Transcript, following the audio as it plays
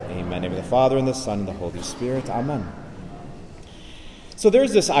In the name of the Father, and the Son, and the Holy Spirit. Amen. So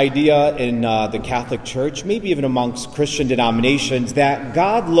there's this idea in the Catholic Church, maybe even amongst Christian denominations, that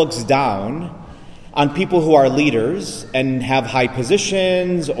God looks down on people who are leaders and have high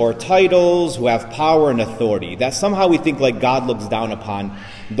positions or titles, who have power and authority. That somehow we think like God looks down upon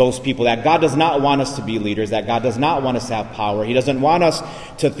those people, that God does not want us to be leaders, that God does not want us to have power. He doesn't want us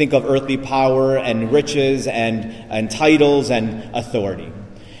to think of earthly power and riches and titles and authority.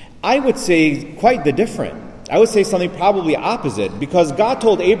 I would say quite the different. I would say something probably opposite, because God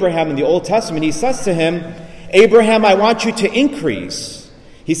told Abraham in the Old Testament, he says to him, Abraham, I want you to increase.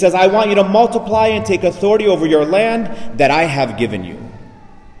 He says, I want you to multiply and take authority over your land that I have given you.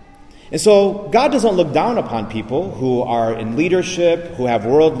 And so God doesn't look down upon people who are in leadership, who have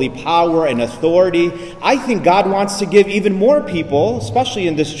worldly power and authority. I think God wants to give even more people, especially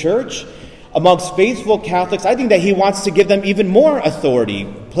in this church, amongst faithful Catholics, I think that he wants to give them even more authority,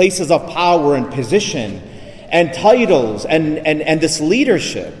 places of power and position and titles and this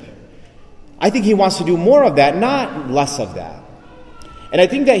leadership. I think he wants to do more of that, not less of that. And I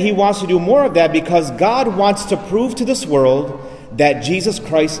think that he wants to do more of that because God wants to prove to this world that Jesus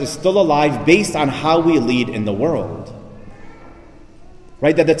Christ is still alive based on how we lead in the world.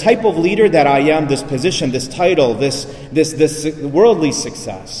 Right? That the type of leader that I am, this position, this title, this worldly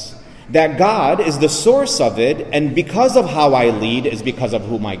success, that God is the source of it, and because of how I lead is because of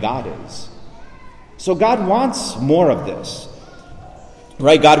who my God is. So God wants more of this.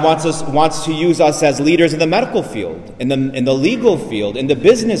 Right? God wants to use us as leaders in the medical field, in the legal field, in the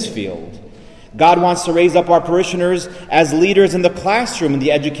business field. God wants to raise up our parishioners as leaders in the classroom, in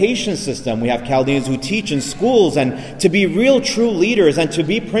the education system. We have Chaldeans who teach in schools, and to be real, true leaders, and to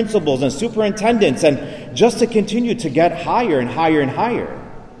be principals and superintendents, and just to continue to get higher and higher and higher.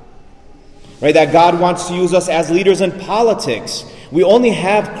 Right? That God wants to use us as leaders in politics. We only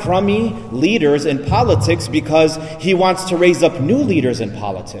have crummy leaders in politics because he wants to raise up new leaders in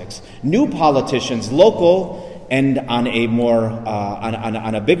politics, new politicians, local and on a more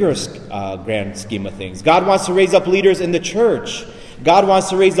on a bigger grand scheme of things. God wants to raise up leaders in the church. God wants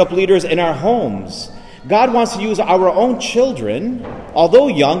to raise up leaders in our homes. God wants to use our own children. Although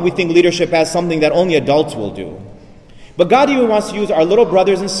young, we think leadership as something that only adults will do. But God even wants to use our little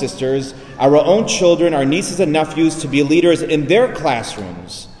brothers and sisters, our own children, our nieces and nephews to be leaders in their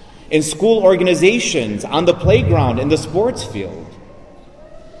classrooms, in school organizations, on the playground, in the sports field.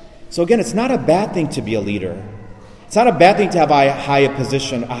 So again, it's not a bad thing to be a leader. It's not a bad thing to have a higher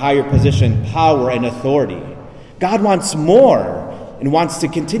position, power, and authority. God wants more and wants to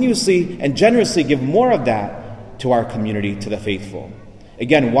continuously and generously give more of that to our community, to the faithful.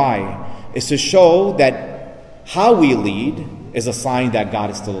 Again, why? It's to show that how we lead is a sign that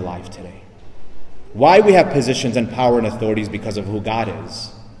God is still alive today. Why we have positions and power and authorities because of who God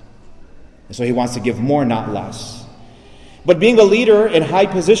is. And so he wants to give more, not less. But being a leader in high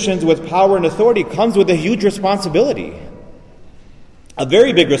positions with power and authority comes with a huge responsibility. A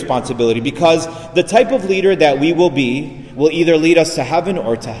very big responsibility, because the type of leader that we will be will either lead us to heaven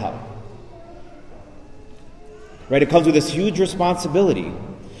or to hell. Right? It comes with this huge responsibility.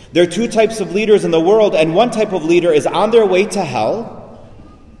 There are two types of leaders in the world, and one type of leader is on their way to hell,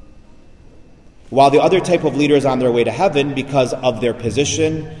 while the other type of leader is on their way to heaven because of their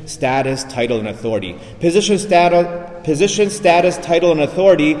position, status, title, and authority. Position, status, title, and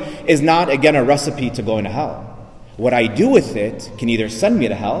authority is not, again, a recipe to going to hell. What I do with it can either send me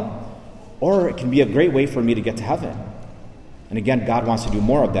to hell, or it can be a great way for me to get to heaven. And again, God wants to do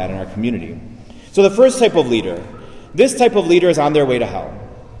more of that in our community. So the first type of leader, this type of leader is on their way to hell.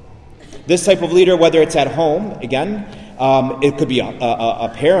 This type of leader, whether it's at home, again, it could be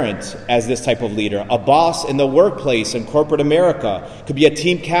a parent as this type of leader, a boss in the workplace in corporate America, could be a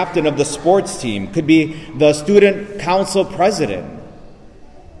team captain of the sports team, could be the student council president.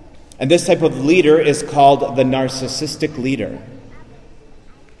 And this type of leader is called the narcissistic leader.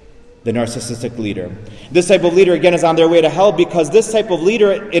 The narcissistic leader. This type of leader, again, is on their way to hell because this type of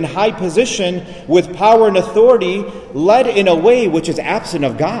leader in high position with power and authority led in a way which is absent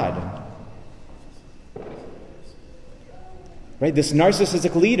of God. Right? This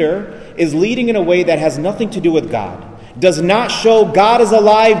narcissistic leader is leading in a way that has nothing to do with God. Does not show God is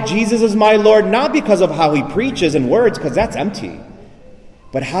alive, Jesus is my Lord, not because of how he preaches in words, because that's empty,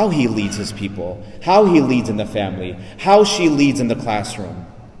 but how he leads his people, how he leads in the family, how she leads in the classroom.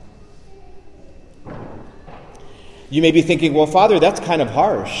 You may be thinking, well, Father, that's kind of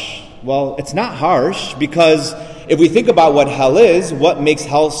harsh. Well, it's not harsh, because if we think about what hell is, what makes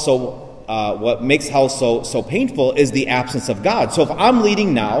hell so painful is the absence of God. So if I'm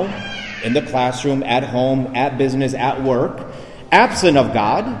leading now in the classroom, at home, at business, at work, absent of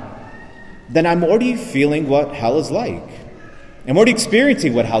God, then I'm already feeling what hell is like. I'm already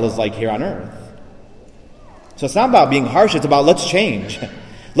experiencing what hell is like here on earth. So it's not about being harsh, it's about let's change.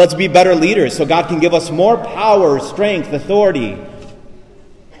 Let's be better leaders so God can give us more power, strength, authority.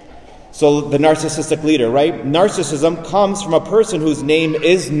 So the narcissistic leader, right? Narcissism comes from a person whose name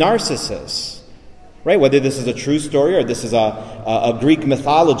is Narcissus, right? Whether this is a true story or this is a Greek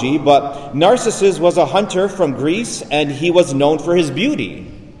mythology, but Narcissus was a hunter from Greece, and he was known for his beauty,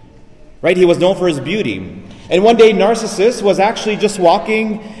 right? He was known for his beauty. And one day Narcissus was actually just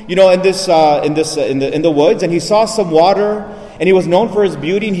walking, in the woods, and he saw some water, and he was known for his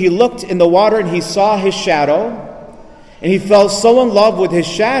beauty, and he looked in the water and he saw his shadow, and he fell so in love with his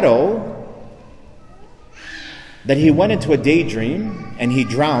shadow that he went into a daydream and he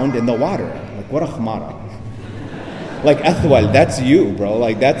drowned in the water. Like, what a khmara. Like, Ethwal, that's you, bro.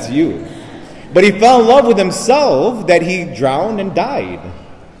 Like, that's you. But he fell in love with himself that he drowned and died.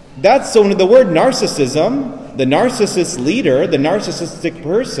 That's so the word narcissism, the narcissist leader, the narcissistic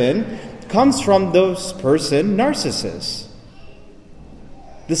person, comes from this person, Narcissus.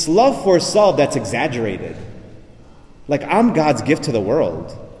 This love for self that's exaggerated. Like, I'm God's gift to the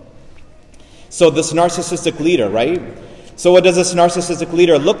world. So this narcissistic leader, right? So what does this narcissistic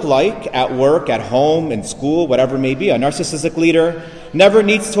leader look like at work, at home, in school, whatever it may be? A narcissistic leader never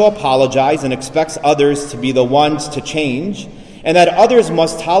needs to apologize and expects others to be the ones to change, and that others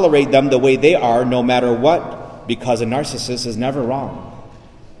must tolerate them the way they are no matter what, because a narcissist is never wrong.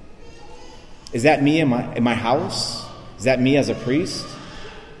 Is that me in my house? Is that me as a priest?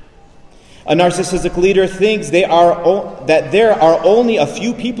 A narcissistic leader thinks that there are only a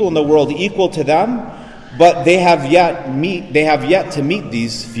few people in the world equal to them, but they have yet to meet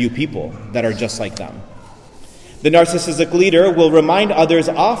these few people that are just like them. The narcissistic leader will remind others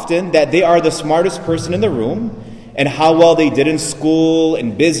often that they are the smartest person in the room and how well they did in school,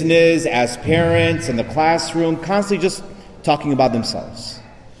 in business, as parents, in the classroom, constantly just talking about themselves.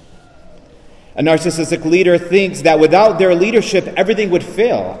 A narcissistic leader thinks that without their leadership, everything would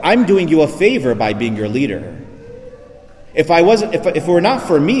fail. I'm doing you a favor by being your leader. If it were not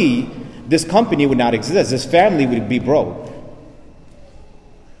for me, this company would not exist. This family would be broke.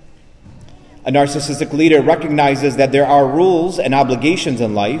 A narcissistic leader recognizes that there are rules and obligations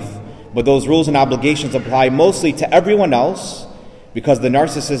in life, but those rules and obligations apply mostly to everyone else because the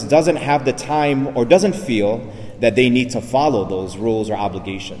narcissist doesn't have the time or doesn't feel that they need to follow those rules or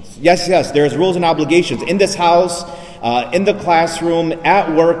obligations. Yes, there's rules and obligations in this house, in the classroom,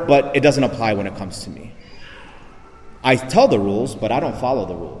 at work, but it doesn't apply when it comes to me. I tell the rules, but I don't follow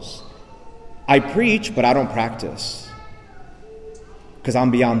the rules. I preach, but I don't practice because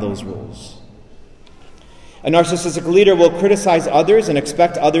I'm beyond those rules. A narcissistic leader will criticize others and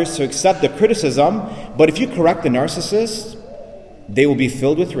expect others to accept the criticism, but if you correct the narcissist, they will be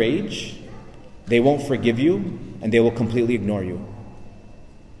filled with rage, they won't forgive you, and they will completely ignore you.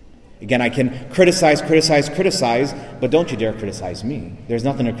 Again, I can criticize, but don't you dare criticize me. There's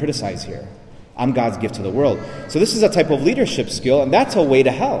nothing to criticize here. I'm God's gift to the world. So this is a type of leadership skill, and that's a way to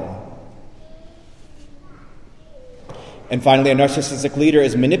hell. And finally, a narcissistic leader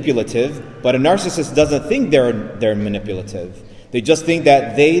is manipulative, but a narcissist doesn't think they're manipulative. They just think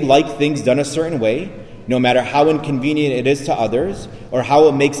that they like things done a certain way, no matter how inconvenient it is to others or how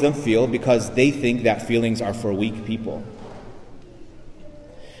it makes them feel, because they think that feelings are for weak people.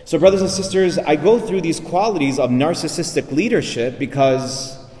 So brothers and sisters, I go through these qualities of narcissistic leadership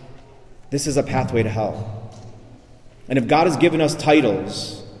because this is a pathway to hell. And if God has given us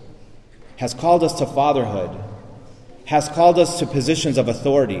titles, has called us to fatherhood, has called us to positions of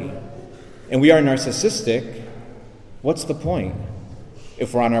authority, and we are narcissistic, what's the point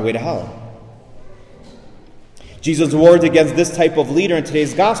if we're on our way to hell? Jesus warned against this type of leader in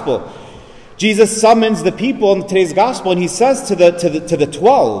today's gospel. Jesus summons the people in today's gospel, and he says to the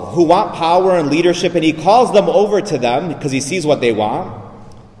 12 who want power and leadership, and he calls them over to them because he sees what they want.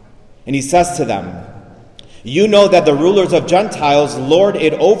 And he says to them, "You know that the rulers of Gentiles lord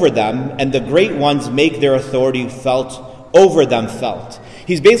it over them, and the great ones make their authority over them felt."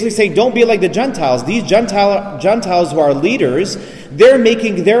 He's basically saying, don't be like the Gentiles. These Gentiles who are leaders, they're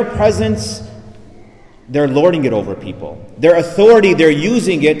making their presence, they're lording it over people. Their authority, they're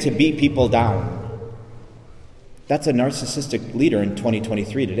using it to beat people down. That's a narcissistic leader in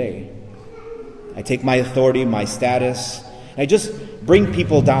 2023 today. I take my authority, my status, and I just bring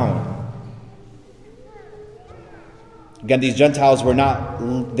people down. Again, these Gentiles were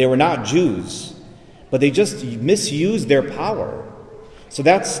not Jews, but they just misused their power. So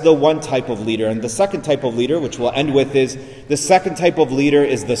that's the one type of leader. And the second type of leader, which we'll end with, is the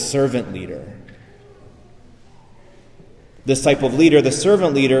servant leader. This type of leader, the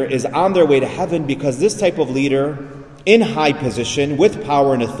servant leader, is on their way to heaven because this type of leader, in high position, with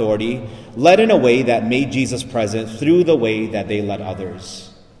power and authority, led in a way that made Jesus present through the way that they led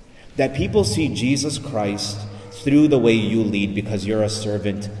others. That people see Jesus Christ through the way you lead because you're a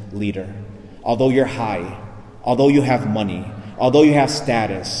servant leader. Although you're high, although you have money, although you have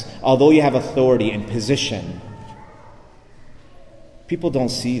status, although you have authority and position, people don't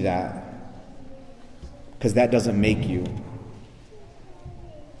see that because that doesn't make you.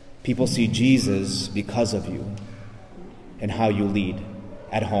 People see Jesus because of you and how you lead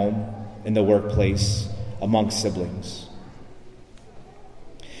at home, in the workplace, amongst siblings.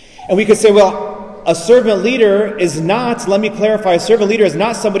 And we could say, well, a servant leader is not, let me clarify, a servant leader is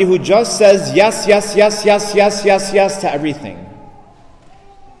not somebody who just says yes, yes, yes, yes, yes, yes, yes to everything.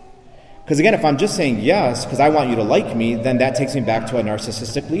 Because again, if I'm just saying yes because I want you to like me, then that takes me back to a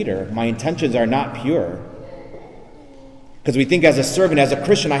narcissistic leader. My intentions are not pure. Because we think as a servant, as a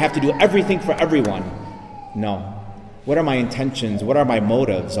Christian, I have to do everything for everyone. No. What are my intentions? What are my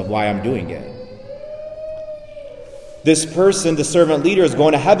motives of why I'm doing it? This person, the servant leader, is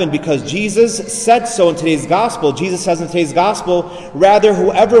going to heaven because Jesus said so in today's gospel. Jesus says in today's gospel, rather,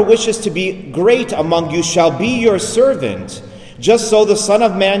 whoever wishes to be great among you shall be your servant. Just so the Son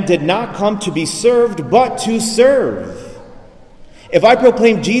of Man did not come to be served, but to serve. If I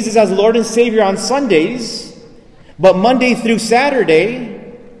proclaim Jesus as Lord and Savior on Sundays, but Monday through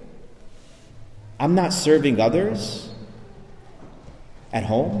Saturday, I'm not serving others at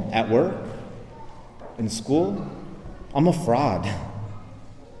home, at work, in school, I'm a fraud.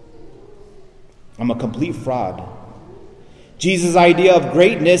 I'm a complete fraud. Jesus' idea of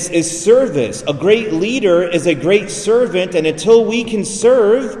greatness is service. A great leader is a great servant, and until we can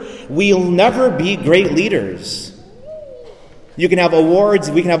serve, we'll never be great leaders. You can have awards,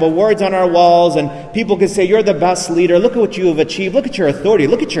 we can have awards on our walls, and people can say, you're the best leader, look at what you have achieved, look at your authority,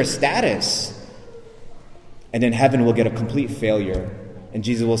 look at your status. And in heaven we'll get a complete failure, and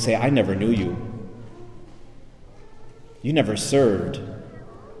Jesus will say, I never knew you. You never served.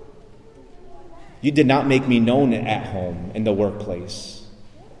 You did not make me known at home, in the workplace.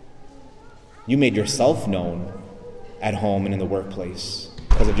 You made yourself known at home and in the workplace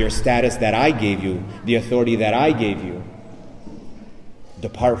because of your status that I gave you, the authority that I gave you.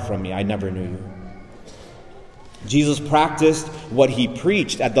 Depart from me, I never knew you. Jesus practiced what he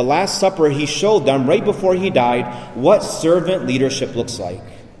preached. At the Last Supper, he showed them, right before he died, what servant leadership looks like.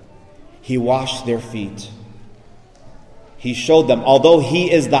 He washed their feet. He showed them, although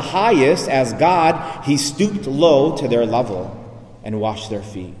he is the highest as God, he stooped low to their level and washed their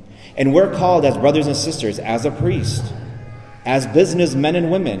feet. And we're called as brothers and sisters, as a priest, as businessmen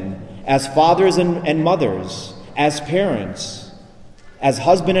and women, as fathers and mothers, as parents, as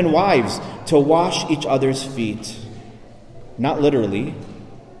husband and wives, to wash each other's feet. Not literally,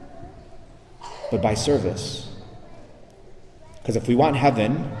 but by service. Because if we want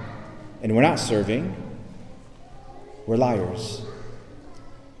heaven and we're not serving, we're liars.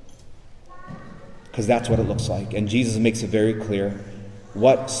 Because that's what it looks like. And Jesus makes it very clear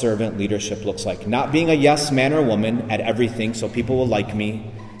what servant leadership looks like. Not being a yes man or woman at everything so people will like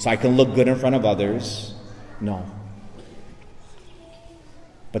me, so I can look good in front of others. No.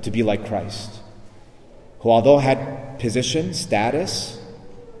 But to be like Christ, who although had position, status,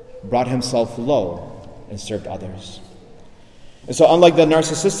 brought himself low and served others. And so unlike the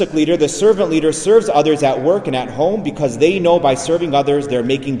narcissistic leader, the servant leader serves others at work and at home because they know by serving others they're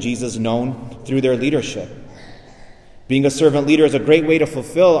making Jesus known through their leadership. Being a servant leader is a great way to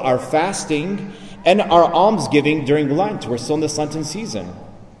fulfill our fasting and our almsgiving during Lent. We're still in this Lenten season.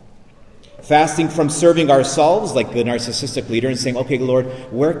 Fasting from serving ourselves, like the narcissistic leader, and saying, okay, Lord,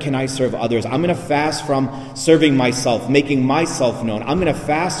 where can I serve others? I'm going to fast from serving myself, making myself known. I'm going to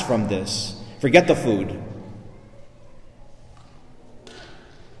fast from this. Forget the food.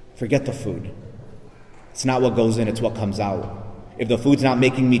 Forget the food. It's not what goes in, it's what comes out. If the food's not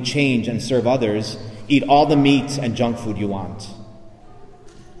making me change and serve others, eat all the meat and junk food you want.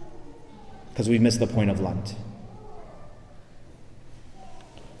 Because we've missed the point of Lent.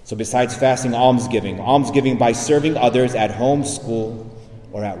 So besides fasting, almsgiving by serving others at home, school,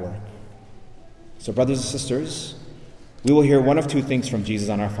 or at work. So brothers and sisters, we will hear one of two things from Jesus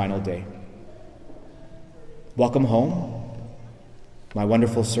on our final day. Welcome home, my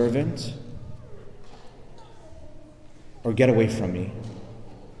wonderful servant, or get away from me.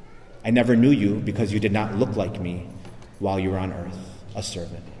 I never knew you because you did not look like me while you were on earth, a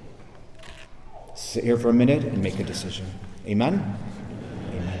servant. Sit here for a minute and make a decision. Amen?